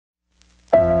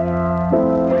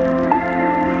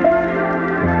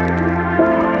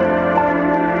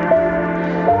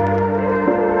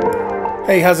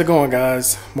Hey, how's it going,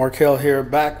 guys? Markel here,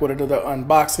 back with another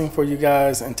unboxing for you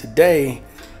guys, and today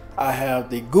I have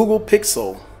the Google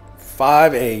Pixel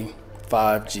 5a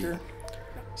 5G.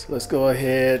 So let's go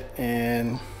ahead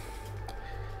and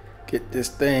get this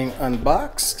thing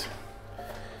unboxed.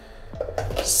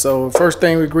 So first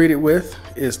thing we're greeted with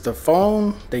is the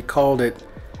phone. They called it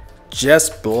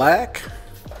just black,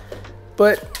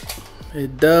 but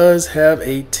it does have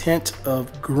a tint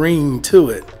of green to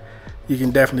it. You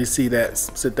can definitely see that.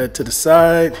 Set that to the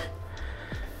side.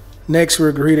 Next,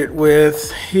 we're greeted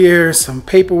with here some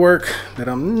paperwork that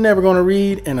I'm never going to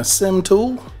read and a SIM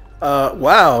tool.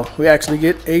 Wow, we actually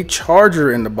get a charger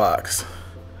in the box,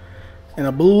 and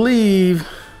I believe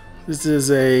this is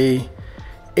a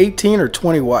 18 or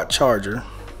 20 watt charger.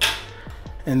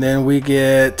 And then we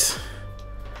get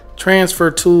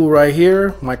transfer tool right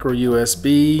here, micro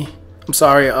USB. I'm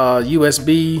sorry,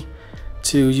 USB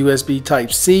to USB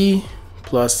type C,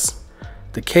 plus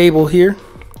the cable here.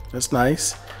 That's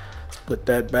nice. Let's put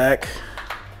that back.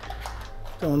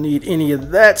 Don't need any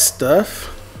of that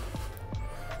stuff.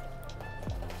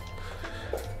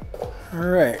 All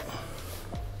right,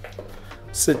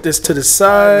 set this to the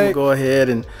side. Go ahead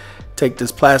and take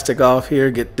this plastic off here,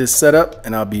 get this set up,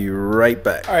 and I'll be right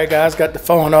back. All right, guys, got the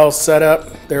phone all set up.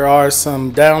 There are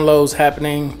some downloads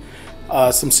happening,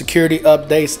 some security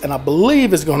updates, and I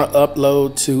believe it's going to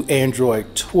upload to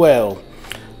Android 12.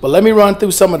 But let me run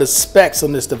through some of the specs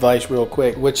on this device real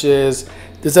quick, which is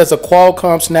this has a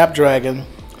Qualcomm Snapdragon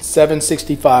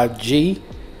 765G.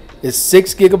 It's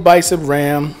 6 gigabytes of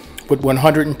RAM with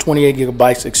 128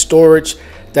 gigabytes of storage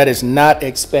that is not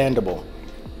expandable.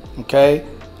 Okay,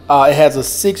 it has a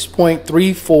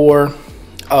 6.34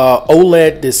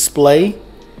 OLED display.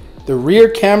 The rear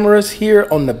cameras here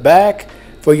on the back,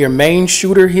 for your main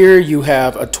shooter here, you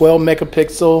have a 12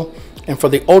 megapixel, and for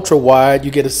the ultra wide, you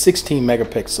get a 16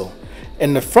 megapixel.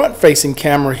 And the front facing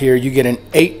camera here, you get an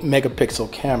 8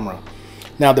 megapixel camera.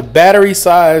 Now the battery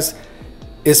size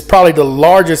is probably the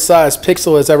largest size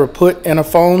Pixel has ever put in a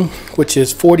phone, which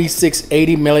is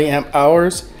 4680 milliamp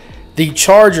hours. The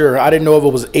charger, I didn't know if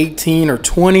it was 18 or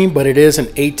 20, but it is an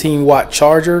 18 watt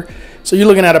charger. So you're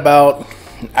looking at about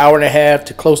an hour and a half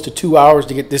to close to 2 hours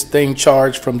to get this thing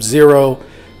charged from 0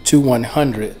 to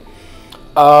 100.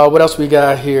 What else we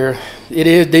got here?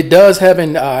 It does have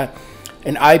an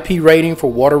IP rating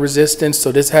for water resistance.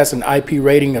 So this has an IP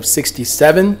rating of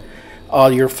 67.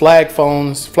 Your flagship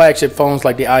phones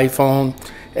like the iPhone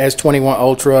S21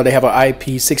 Ultra, they have an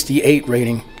IP68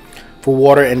 rating for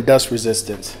water and dust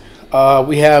resistance.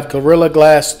 We have Gorilla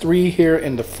Glass 3 here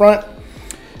in the front.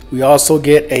 We also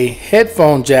get a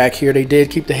headphone jack here. They did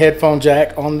keep the headphone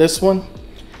jack on this one,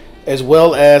 as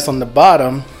well as on the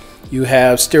bottom you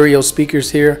have stereo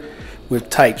speakers here with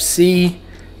type C.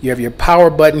 You have your power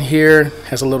button here,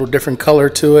 has a little different color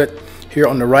to it here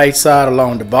on the right side,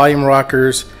 along the volume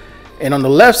rockers. And on the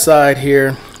left side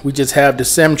here, we just have the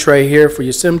SIM tray here for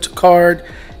your SIM card,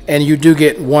 and you do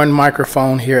get one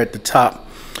microphone here at the top.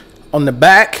 On the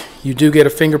back, you do get a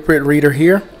fingerprint reader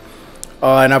here,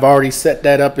 and I've already set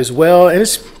that up as well, and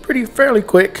it's fairly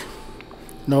quick.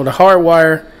 You know, the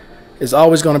hardwire is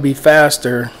always going to be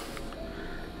faster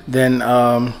than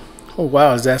oh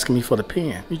wow, it's asking me for the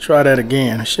pin. Let me try that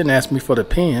again. It shouldn't ask me for the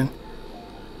pin.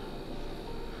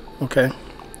 Okay.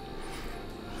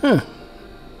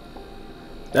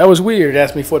 That was weird. It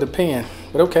asked me for the pin,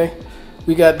 but okay,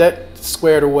 we got that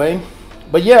squared away.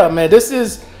 But yeah, man, this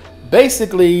is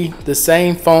basically the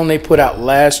same phone they put out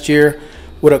last year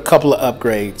with a couple of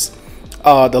upgrades.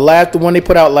 The one they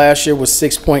put out last year was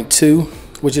 6.2,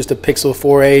 which is the Pixel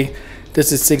 4a.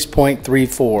 This is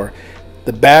 6.34.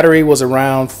 The battery was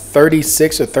around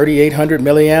 36 or 3800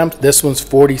 milliamps. This one's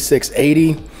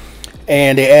 4680,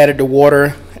 and they added the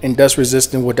water and dust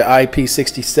resistant with the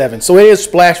IP67. So it is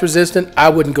splash resistant. I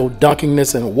wouldn't go dunking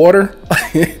this in water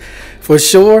for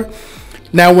sure.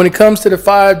 Now when it comes to the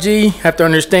 5G, you have to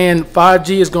understand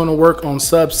 5G is going to work on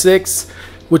sub 6,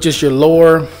 which is your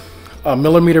lower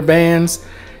millimeter bands.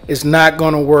 It's not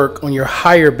going to work on your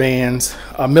higher bands,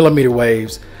 millimeter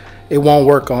waves. It won't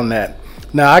work on that.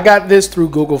 Now I got this through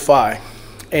Google Fi,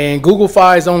 and Google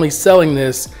Fi is only selling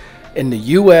this in the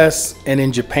US and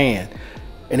in Japan.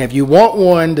 And if you want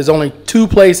one, there's only 2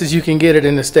 places you can get it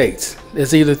in the States.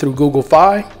 It's either through Google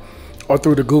Fi or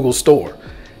through the Google Store.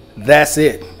 That's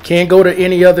it. Can't go to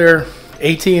any other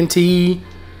AT&T,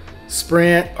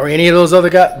 Sprint, or any of those other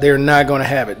guys. They're not going to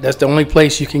have it. That's the only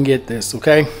place you can get this,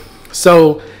 okay?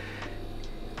 So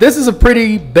this is a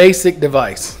pretty basic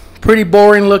device. Pretty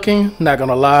boring looking, not going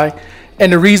to lie.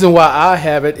 And the reason why I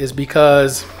have it is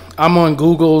because I'm on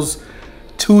Google's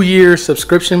 2-year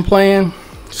subscription plan.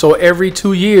 So every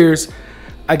 2 years,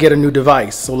 I get a new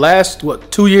device. So last,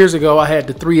 2 years ago, I had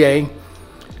the 3A.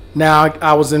 Now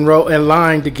I was in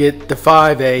line to get the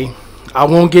 5A. I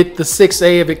won't get the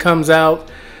 6A if it comes out.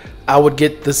 I would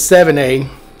get the 7A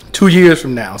 2 years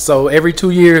from now. So every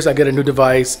 2 years I get a new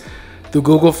device through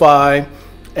Google Fi,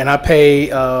 and I pay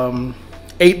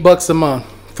 $8 a month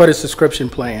for the subscription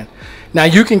plan. Now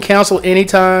you can cancel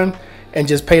anytime and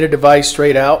just pay the device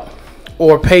straight out,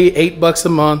 or pay $8 a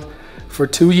month for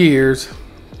 2 years,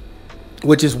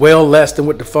 which is well less than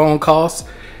what the phone costs.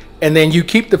 And then you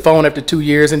keep the phone after 2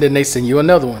 years, and then they send you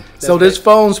another one. So this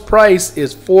phone's price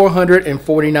is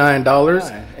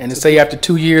 $449. And say after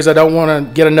 2 years I don't want to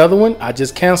get another one, I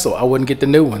just cancel. I wouldn't get the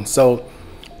new one. So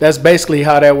that's basically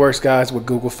how that works, guys, with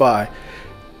Google Fi.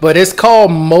 But it's called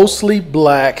mostly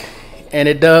black, and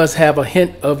it does have a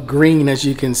hint of green, as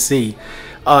you can see.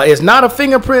 It's not a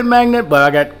fingerprint magnet,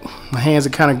 but my hands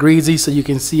are kind of greasy, so you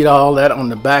can see all that on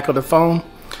the back of the phone.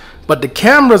 But the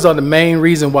cameras are the main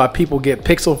reason why people get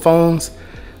Pixel phones.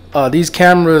 These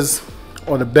cameras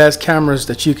are the best cameras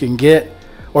that you can get,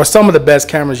 or some of the best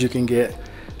cameras you can get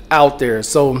out there.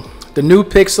 So the new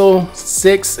Pixel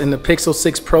 6 and the Pixel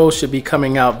 6 Pro should be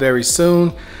coming out very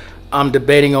soon. I'm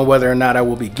debating on whether or not I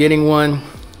will be getting one.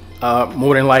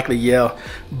 More than likely, yeah.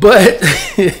 But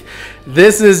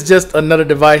this is just another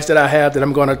device that I have that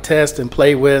I'm going to test and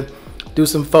play with. Do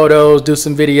some photos, do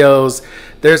some videos.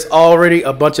 There's already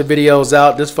a bunch of videos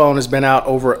out. This phone has been out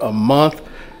over a month.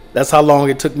 That's how long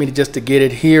it took me just to get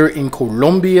it here in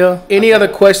Colombia. Any other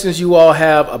questions you all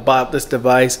have about this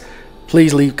device,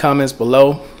 please leave comments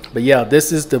below. But yeah,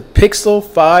 this is the Pixel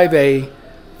 5A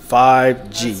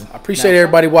 5G. I appreciate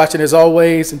everybody watching as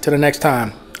always. Until the next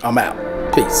time, I'm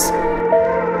out. Peace.